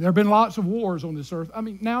 There have been lots of wars on this earth.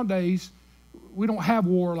 Nowadays, we don't have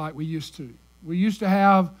war like we used to. We used to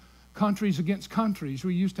have countries against countries.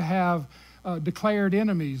 We used to have declared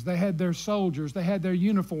enemies. They had their soldiers. They had their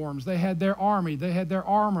uniforms. They had their army. They had their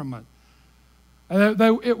armament.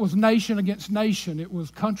 It was nation against nation. It was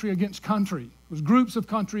country against country. It was groups of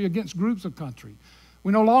country against groups of country.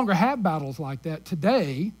 We no longer have battles like that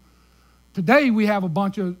today. Today we have a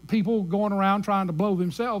bunch of people going around trying to blow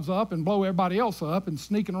themselves up and blow everybody else up and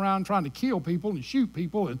sneaking around trying to kill people and shoot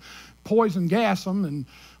people and poison gas them and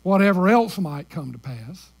whatever else might come to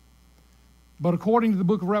pass. But according to the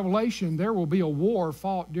book of Revelation, there will be a war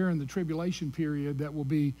fought during the tribulation period that will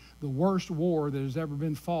be the worst war that has ever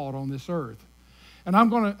been fought on this earth. And I'm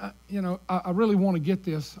going to, I really want to get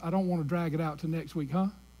this. I don't want to drag it out to next week, huh?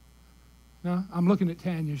 No? I'm looking at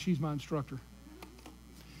Tanya. She's my instructor.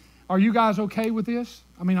 Are you guys okay with this?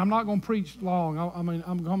 I'm not going to preach long.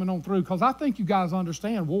 I'm coming on through because I think you guys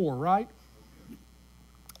understand war, right?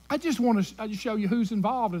 I just show you who's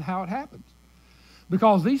involved and how it happens.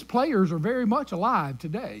 Because these players are very much alive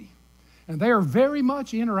today. And they are very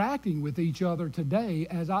much interacting with each other today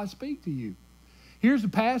as I speak to you. Here's the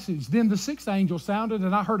passage. Then the sixth angel sounded,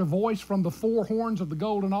 and I heard a voice from the four horns of the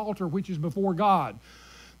golden altar, which is before God.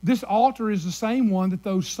 This altar is the same one that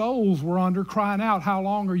those souls were under, crying out, how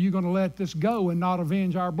long are you going to let this go and not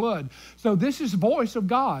avenge our blood? So this is the voice of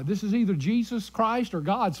God. This is either Jesus Christ or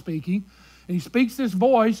God speaking. And he speaks this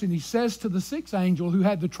voice, and he says to the sixth angel who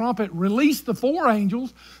had the trumpet, release the four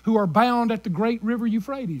angels who are bound at the great river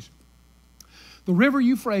Euphrates. The river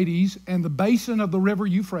Euphrates and the basin of the river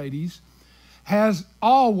Euphrates has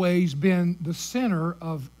always been the center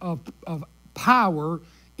of power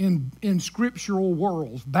in scriptural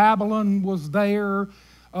worlds. Babylon was there.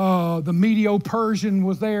 The Medo-Persian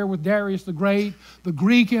was there with Darius the Great. The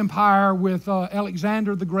Greek Empire with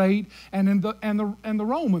Alexander the Great, and the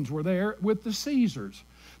Romans were there with the Caesars.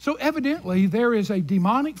 So evidently there is a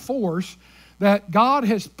demonic force that God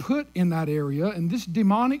has put in that area, and this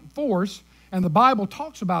demonic force. And the Bible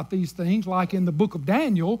talks about these things like in the book of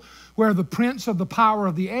Daniel, where the prince of the power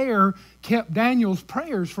of the air kept Daniel's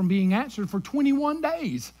prayers from being answered for 21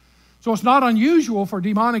 days. So it's not unusual for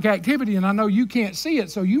demonic activity, and I know you can't see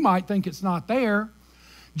it, so you might think it's not there.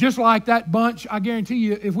 Just like that bunch, I guarantee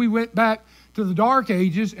you, if we went back to the Dark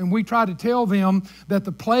Ages and we tried to tell them that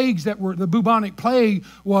the plagues that were, the bubonic plague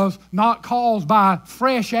was not caused by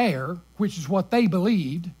fresh air, which is what they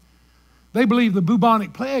believed. They believed the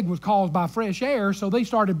bubonic plague was caused by fresh air, so they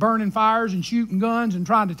started burning fires and shooting guns and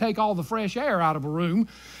trying to take all the fresh air out of a room.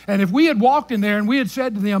 And if we had walked in there and we had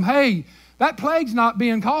said to them, hey, that plague's not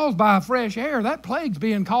being caused by fresh air, that plague's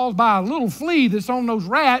being caused by a little flea that's on those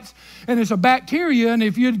rats, and it's a bacteria, and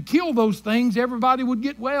if you'd kill those things, everybody would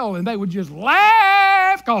get well. And they would just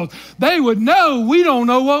laugh because they would know we don't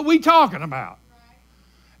know what we're talking about.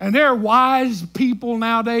 And there are wise people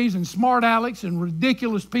nowadays and smart alecks and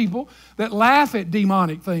ridiculous people that laugh at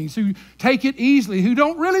demonic things, who take it easily, who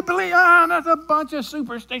don't really believe, that's a bunch of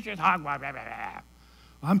superstitious hogwash.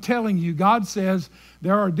 I'm telling you, God says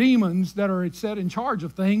there are demons that are set in charge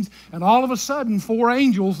of things, and all of a sudden 4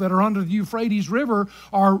 angels that are under the Euphrates River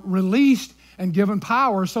are released and given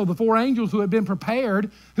power. So the 4 angels who had been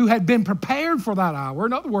prepared for that hour,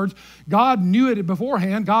 in other words, God knew it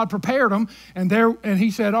beforehand, God prepared them, and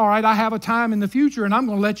he said, all right, I have a time in the future, and I'm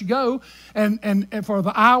going to let you go. And for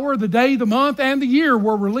the hour, the day, the month, and the year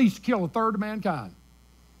were released to kill 1/3 of mankind.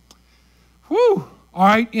 Whew! All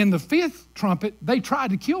right, in the 5th trumpet, they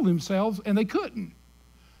tried to kill themselves, and they couldn't.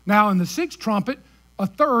 Now, in the 6th trumpet,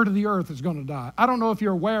 1/3 of the earth is going to die. I don't know if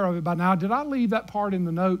you're aware of it by now. Did I leave that part in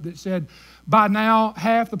the note that said, by now,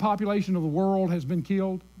 half the population of the world has been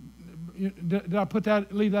killed? Did I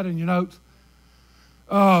leave that in your notes?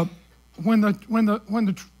 When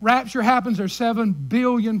the rapture happens, there's 7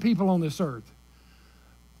 billion people on this earth.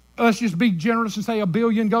 Let's just be generous and say 1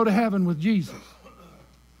 billion go to heaven with Jesus.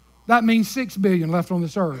 That means 6 billion left on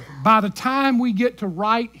this earth. By the time we get to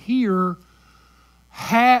right here,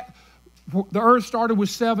 the earth started with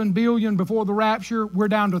 7 billion before the rapture. We're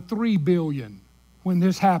down to 3 billion. when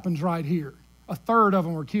this happens right here. A third of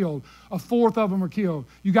them were killed. A fourth of them were killed.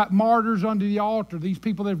 You got martyrs under the altar, these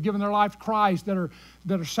people that have given their life to Christ that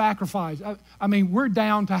are sacrificed. I mean, we're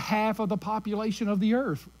down to half of the population of the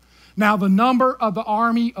earth. Now, the number of the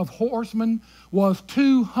army of horsemen was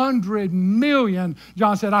 200 million.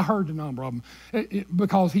 John said, I heard the number of them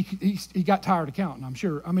because he got tired of counting, I'm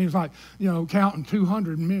sure. I mean, it's like, counting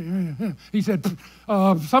 200 million. He said,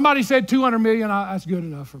 somebody said 200 million, that's good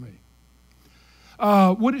enough for me.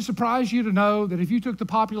 Would it surprise you to know that if you took the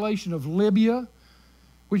population of Libya,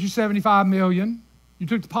 which is 75 million, you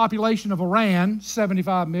took the population of Iran,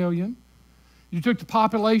 75 million, you took the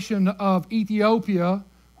population of Ethiopia,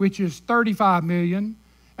 which is 35 million,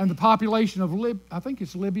 and the population of I think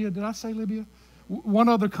it's Libya. Did I say Libya? One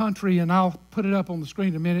other country, and I'll put it up on the screen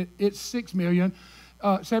in a minute. It's 6 million.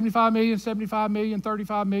 75 million, 75 million,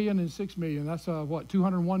 35 million, and 6 million. That's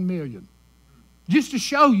 201 million. Just to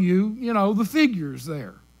show you, the figures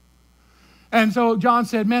there. And so John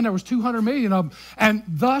said, man, there was 200 million of them. And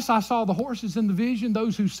thus I saw the horses in the vision.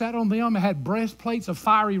 Those who sat on them had breastplates of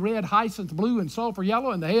fiery red, hyacinth blue, and sulfur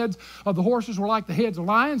yellow. And the heads of the horses were like the heads of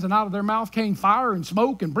lions. And out of their mouth came fire and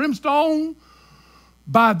smoke and brimstone.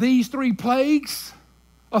 By these three plagues,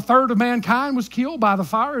 a third of mankind was killed by the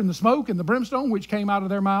fire and the smoke and the brimstone which came out of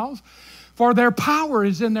their mouths. For their power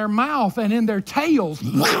is in their mouth and in their tails.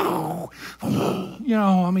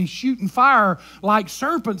 Shooting fire like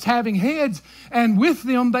serpents having heads, and with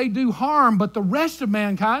them they do harm. But the rest of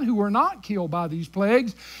mankind who were not killed by these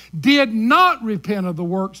plagues did not repent of the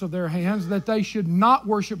works of their hands, that they should not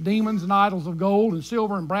worship demons and idols of gold and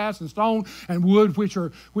silver and brass and stone and wood,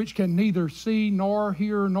 which can neither see nor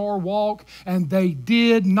hear nor walk. And they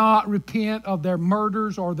did not repent of their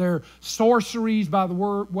murders or their sorceries. By the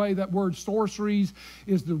way, that word sorceries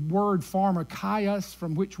is the word pharmakaios,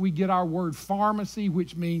 from which we get our word pharmacy,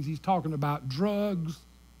 which means he's talking about drugs.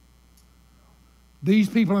 These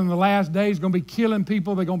people in the last days are going to be killing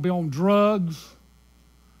people. They're going to be on drugs.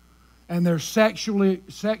 And their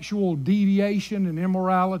sexual deviation and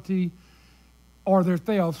immorality, or their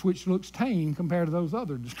thefts, which looks tame compared to those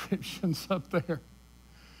other descriptions up there.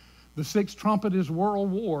 The sixth trumpet is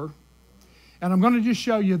world war. And I'm going to just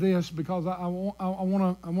show you this because I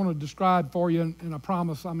want to describe for you, and I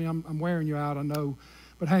promise, I'm wearing you out, I know,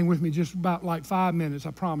 but hang with me just about like 5 minutes.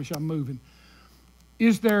 I promise you I'm moving.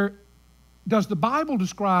 Does the Bible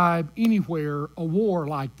describe anywhere a war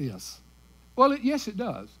like this? Well, yes, it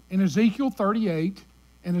does. In Ezekiel 38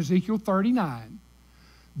 and Ezekiel 39,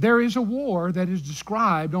 there is a war that is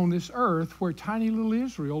described on this earth where tiny little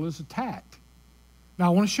Israel is attacked. Now, I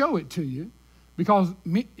want to show it to you because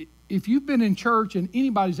if you've been in church and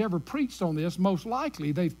anybody's ever preached on this, most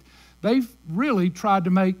likely they've really tried to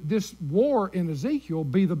make this war in Ezekiel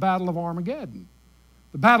be the Battle of Armageddon.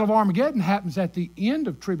 The Battle of Armageddon happens at the end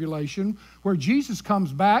of tribulation, where Jesus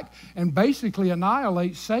comes back and basically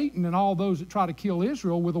annihilates Satan and all those that try to kill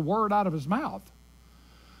Israel with a word out of his mouth.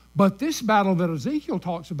 But this battle that Ezekiel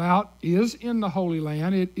talks about is in the Holy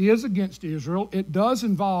Land. It is against Israel. It does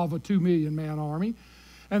involve a 2 million man army.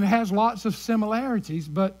 And it has lots of similarities,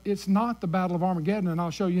 but it's not the Battle of Armageddon, and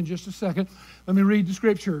I'll show you in just a second. Let me read the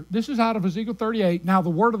scripture. This is out of Ezekiel 38. Now the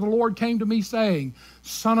word of the Lord came to me, saying,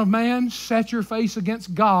 Son of man, set your face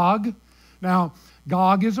against Gog. Now,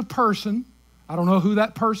 Gog is a person. I don't know who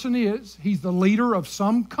that person is. He's the leader of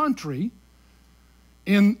some country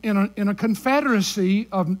in a confederacy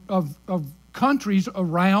of countries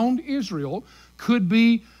around Israel. Could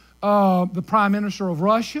be the prime minister of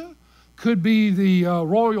Russia. Could be the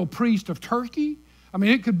royal priest of Turkey.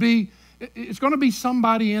 It's going to be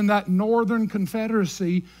somebody in that northern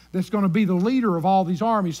confederacy that's going to be the leader of all these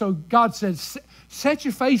armies. So God said, set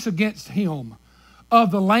your face against him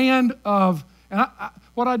of the land of, and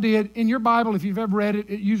what I did, in your Bible, if you've ever read it,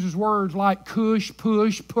 it uses words like Cush,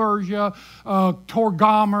 Push, Persia,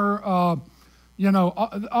 Torgomer,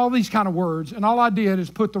 all these kind of words. And all I did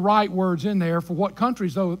is put the right words in there for what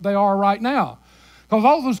countries they are right now. Because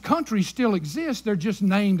all those countries still exist, they're just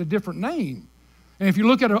named a different name. And if you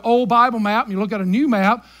look at an old Bible map and you look at a new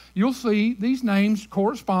map, you'll see these names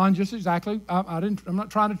correspond just exactly. I'm not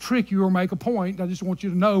trying to trick you or make a point. I just want you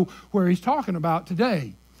to know where he's talking about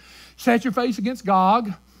today. Set your face against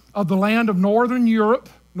Gog of the land of northern Europe.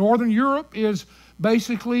 Northern Europe is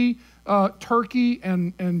basically Turkey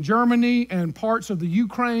and Germany and parts of the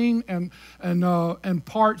Ukraine and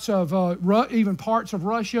parts of even parts of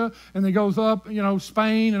Russia, and it goes up,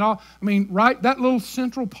 Spain and all. Right, that little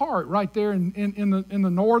central part right there in the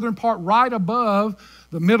northern part, right above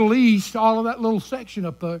the Middle East, all of that little section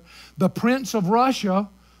up there. The prince of Russia,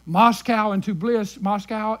 Moscow and Tbilisi.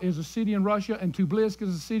 Moscow is a city in Russia, and Tbilisi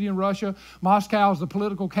is a city in Russia. Moscow is the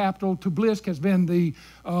political capital. Tbilisi has been the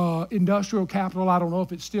industrial capital. I don't know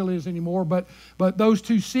if it still is anymore, but those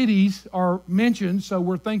two cities are mentioned, so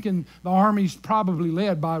we're thinking the army's probably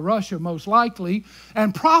led by Russia, most likely,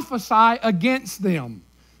 and prophesy against them.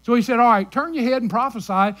 So he said, all right, turn your head and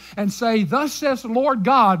prophesy and say, thus says the Lord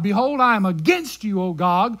God, behold, I am against you, O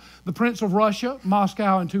Gog, the prince of Russia,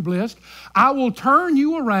 Moscow and Tbilisi. I will turn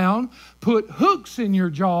you around, put hooks in your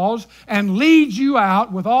jaws, and lead you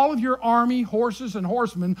out with all of your army, horses, and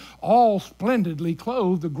horsemen, all splendidly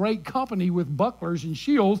clothed, a great company with bucklers and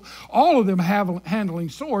shields, all of them handling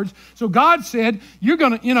swords. So God said, you're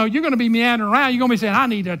going to be meandering around. You're going to be saying, I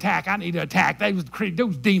need to attack. I need to attack.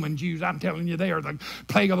 Those demon Jews, I'm telling you, they are the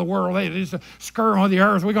plague of the world. They're just a scourge on the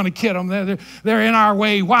earth. We're going to kill them. They're in our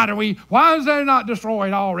way. Why is they not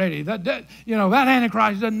destroyed already? That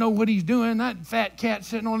Antichrist doesn't know what he's doing. That fat cat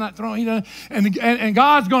sitting on that throne, and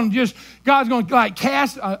God's going to like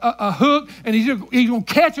cast a hook, and he's going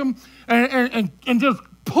to catch them and just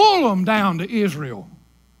pull them down to Israel.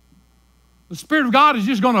 The Spirit of God is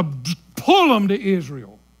just going to pull them to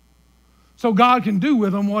Israel, so God can do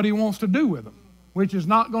with them what he wants to do with them, which is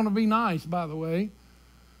not going to be nice, by the way.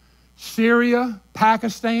 Syria,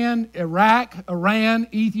 Pakistan, Iraq, Iran,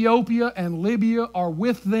 Ethiopia, and Libya are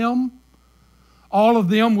with them. All of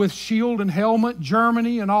them with shield and helmet,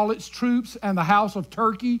 Germany and all its troops, and the house of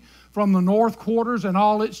Turkey from the north quarters and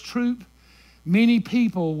all its troops. Many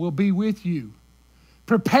people will be with you.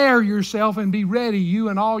 Prepare yourself and be ready, you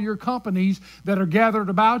and all your companies that are gathered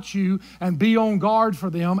about you, and be on guard for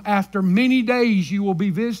them. After many days you will be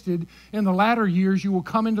visited. In the latter years you will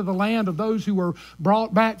come into the land of those who were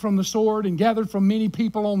brought back from the sword and gathered from many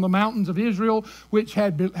people on the mountains of Israel, which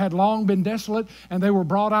had long been desolate, and they were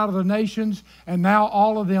brought out of the nations, and now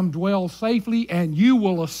all of them dwell safely. And you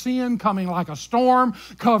will ascend, coming like a storm,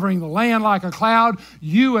 covering the land like a cloud,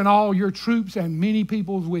 you and all your troops, and many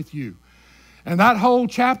peoples with you. And that whole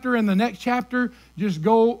chapter and the next chapter just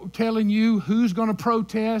go telling you who's going to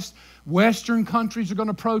protest. Western countries are going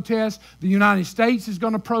to protest. The United States is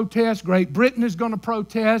going to protest. Great Britain is going to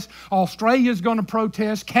protest. Australia is going to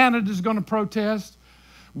protest. Canada is going to protest.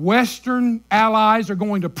 Western allies are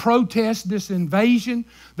going to protest this invasion.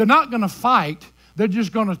 They're not going to fight. They're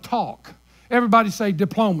just going to talk. Everybody say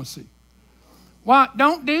diplomacy. Well,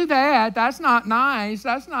 don't do that. That's not nice.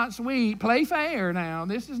 That's not sweet. Play fair now.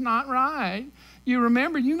 This is not right. You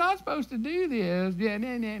remember, you're not supposed to do this.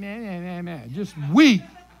 Just weak.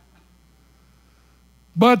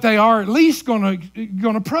 But they are at least going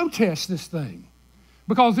to protest this thing,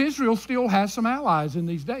 because Israel still has some allies in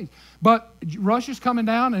these days. But Russia's coming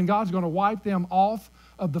down, and God's going to wipe them off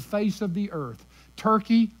of the face of the earth.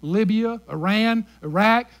 Turkey, Libya, Iran,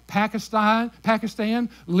 Iraq, Pakistan,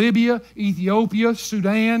 Libya, Ethiopia,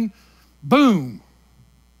 Sudan. Boom.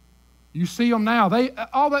 You see them now.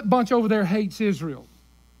 All that bunch over there hates Israel.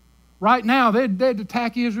 Right now, they'd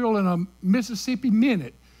attack Israel in a Mississippi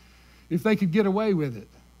minute if they could get away with it.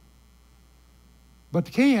 But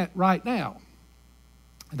they can't right now.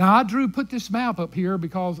 Now, I put this map up here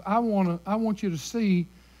because I want you to see,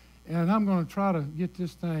 and I'm going to try to get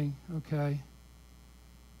this thing, okay.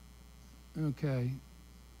 Okay,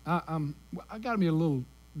 I got me a little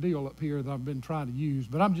deal up here that I've been trying to use,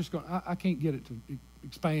 but I'm just going. I can't get it to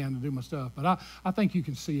expand and do my stuff, but I think you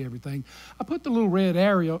can see everything. I put the little red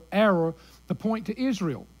arrow to point to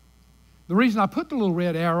Israel. The reason I put the little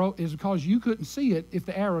red arrow is because you couldn't see it if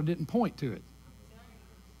the arrow didn't point to it.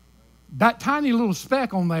 That tiny little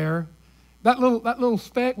speck on there, that little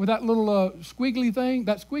speck with that little squiggly thing,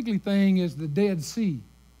 that squiggly thing is the Dead Sea.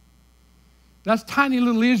 That's tiny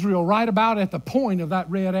little Israel right about at the point of that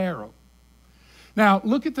red arrow. Now,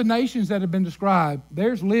 look at the nations that have been described.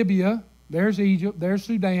 There's Libya, there's Egypt, there's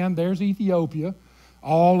Sudan, there's Ethiopia.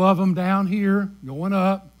 All of them down here going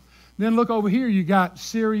up. Then look over here, you got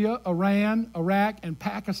Syria, Iran, Iraq, and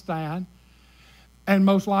Pakistan, and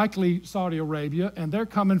most likely Saudi Arabia, and they're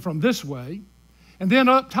coming from this way. And then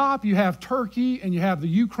up top you have Turkey, and you have the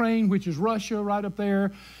Ukraine, which is Russia right up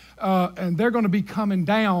there, and they're going to be coming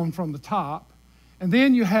down from the top. And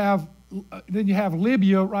then you have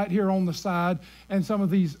Libya right here on the side, and some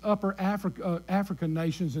of these upper African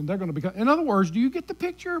nations, and they're going to become. In other words, do you get the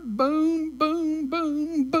picture? Boom, boom,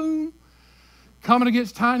 boom, boom, coming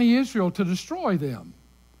against tiny Israel to destroy them.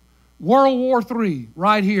 World War III,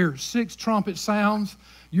 right here, 6 trumpet sounds.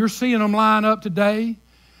 You're seeing them line up today.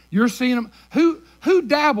 You're seeing them. Who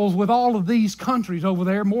dabbles with all of these countries over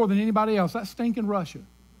there more than anybody else? That's stinking Russia.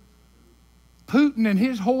 Putin and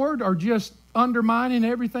his horde are just undermining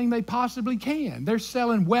everything they possibly can. They're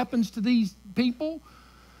selling weapons to these people.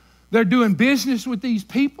 They're doing business with these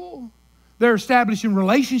people. They're establishing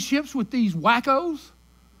relationships with these wackos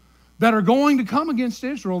that are going to come against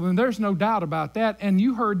Israel, and there's no doubt about that. And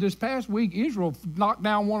you heard this past week, Israel knocked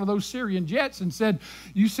down one of those Syrian jets and said,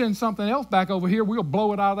 you send something else back over here, we'll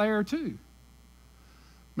blow it out of the air too.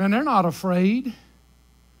 Man, they're not afraid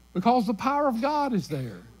because the power of God is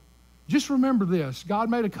there. Just remember this. God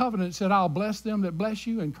made a covenant and said, I'll bless them that bless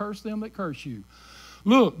you and curse them that curse you.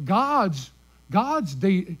 Look,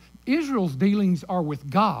 Israel's dealings are with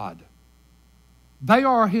God. They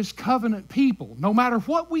are his covenant people, no matter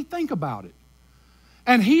what we think about it.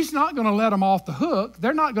 And he's not going to let them off the hook.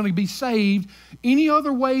 They're not going to be saved any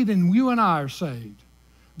other way than you and I are saved.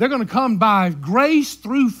 They're going to come by grace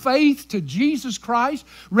through faith to Jesus Christ,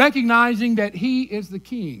 recognizing that he is the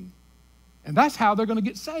king. And that's how they're going to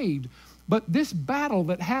get saved. But this battle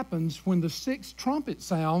that happens when the sixth trumpet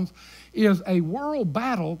sounds is a world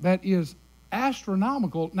battle that is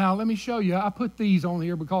astronomical. Now, let me show you. I put these on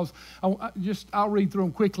here because I'll read through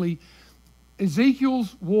them quickly.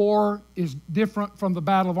 Ezekiel's war is different from the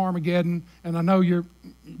Battle of Armageddon, and I know you're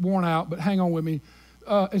worn out, but hang on with me.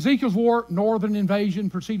 Ezekiel's war, northern invasion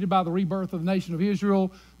preceded by the rebirth of the nation of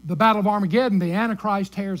Israel. The Battle of Armageddon, the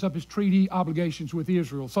Antichrist tears up his treaty obligations with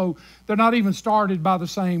Israel. So they're not even started by the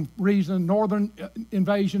same reason. Northern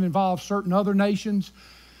invasion involves certain other nations.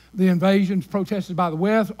 The invasions protested by the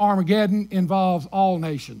West. Armageddon involves all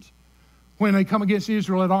nations. When they come against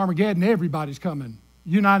Israel at Armageddon, everybody's coming.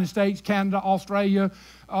 United States, Canada, Australia,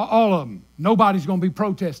 all of them. Nobody's going to be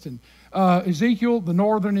protesting. Ezekiel, the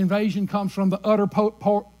northern invasion comes from the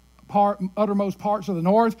uttermost parts of the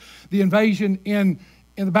north. The invasion in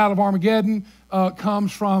the Battle of Armageddon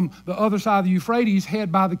comes from the other side of the Euphrates,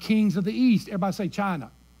 headed by the kings of the east. Everybody say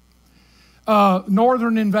China.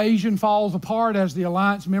 Northern invasion falls apart as the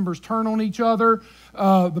alliance members turn on each other.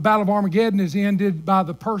 The Battle of Armageddon is ended by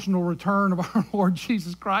the personal return of our Lord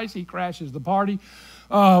Jesus Christ. He crashes the party.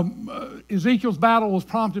 Ezekiel's battle was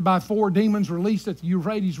prompted by 4 demons released at the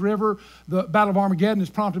Euphrates River. The Battle of Armageddon is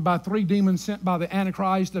prompted by 3 demons sent by the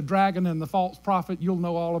Antichrist, the dragon, and the false prophet. You'll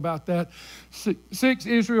know all about that. 6,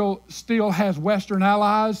 Israel still has Western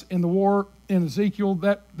allies in the war in Ezekiel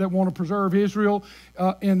that want to preserve Israel.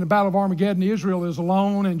 In the Battle of Armageddon, Israel is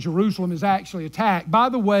alone and Jerusalem is actually attacked. By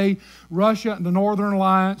the way, Russia and the Northern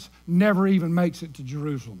Alliance never even makes it to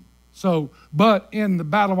Jerusalem. But in the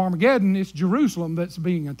Battle of Armageddon, it's Jerusalem that's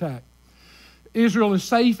being attacked. Israel is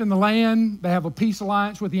safe in the land. They have a peace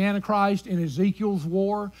alliance with the Antichrist in Ezekiel's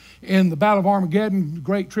war. In the Battle of Armageddon,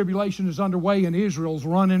 great tribulation is underway and Israel's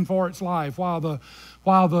running for its life while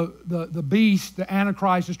the beast, the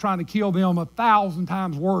Antichrist, is trying to kill them 1,000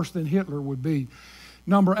 times worse than Hitler would be.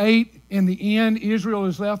 Number 8, in the end, Israel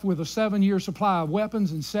is left with a 7-year supply of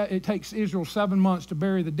weapons, and it takes Israel 7 months to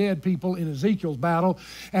bury the dead people in Ezekiel's battle.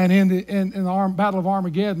 And in the Battle of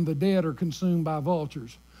Armageddon, the dead are consumed by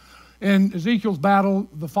vultures. In Ezekiel's battle,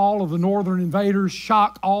 the fall of the northern invaders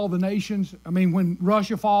shock all the nations. I mean, when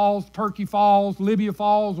Russia falls, Turkey falls, Libya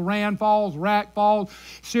falls, Iran falls, Iraq falls,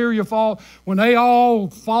 Syria falls, when they all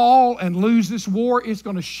fall and lose this war, it's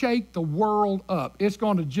going to shake the world up. It's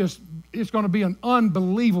going to be an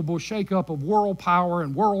unbelievable shakeup of world power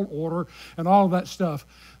and world order and all of that stuff.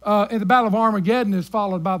 And the Battle of Armageddon is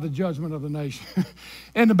followed by the judgment of the nation.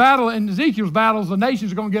 In Ezekiel's battles, the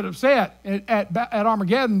nations are going to get upset. At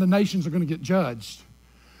Armageddon, the nations are going to get judged.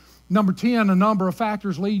 Number 10, a number of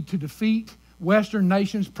factors lead to defeat. Western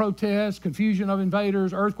nations, protests, confusion of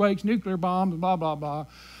invaders, earthquakes, nuclear bombs, blah, blah, blah.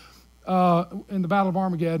 In the Battle of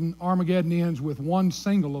Armageddon, Armageddon ends with one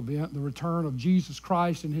single event, the return of Jesus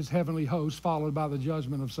Christ and his heavenly host, followed by the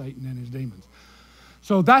judgment of Satan and his demons.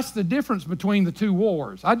 So that's the difference between the 2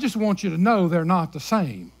 wars. I just want you to know they're not the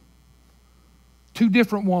same. 2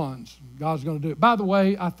 different ones. God's going to do it. By the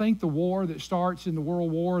way, I think the war that starts in the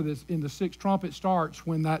World War, that's in the 6th trumpet, starts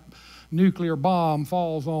when that nuclear bomb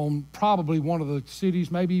falls on probably one of the cities,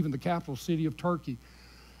 maybe even the capital city of Turkey.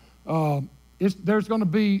 There's going to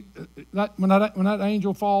be, when that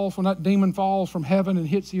angel falls, when that demon falls from heaven and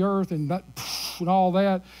hits the earth and all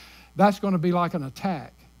that, that's going to be like an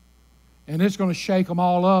attack. And it's going to shake them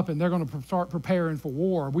all up, and they're going to start preparing for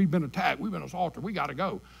war. We've been attacked. We've been assaulted. We got to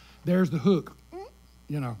go. There's the hook.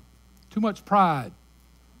 Too much pride.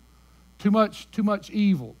 Too much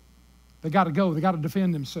evil. They got to go. They got to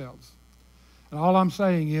defend themselves. And all I'm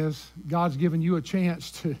saying is God's given you a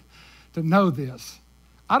chance to know this.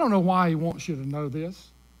 I don't know why he wants you to know this.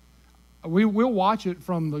 We'll watch it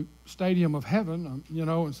from the stadium of heaven,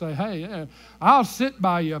 and say, hey, yeah, I'll sit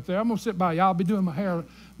by you up there. I'm going to sit by you. I'll be doing my hair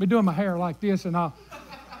like this, and I'll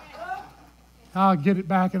get it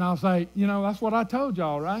back, and I'll say, that's what I told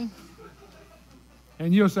y'all, right?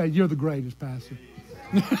 And you'll say, you're the greatest, Pastor.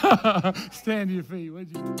 Stand to your feet, would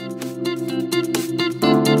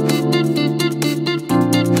you?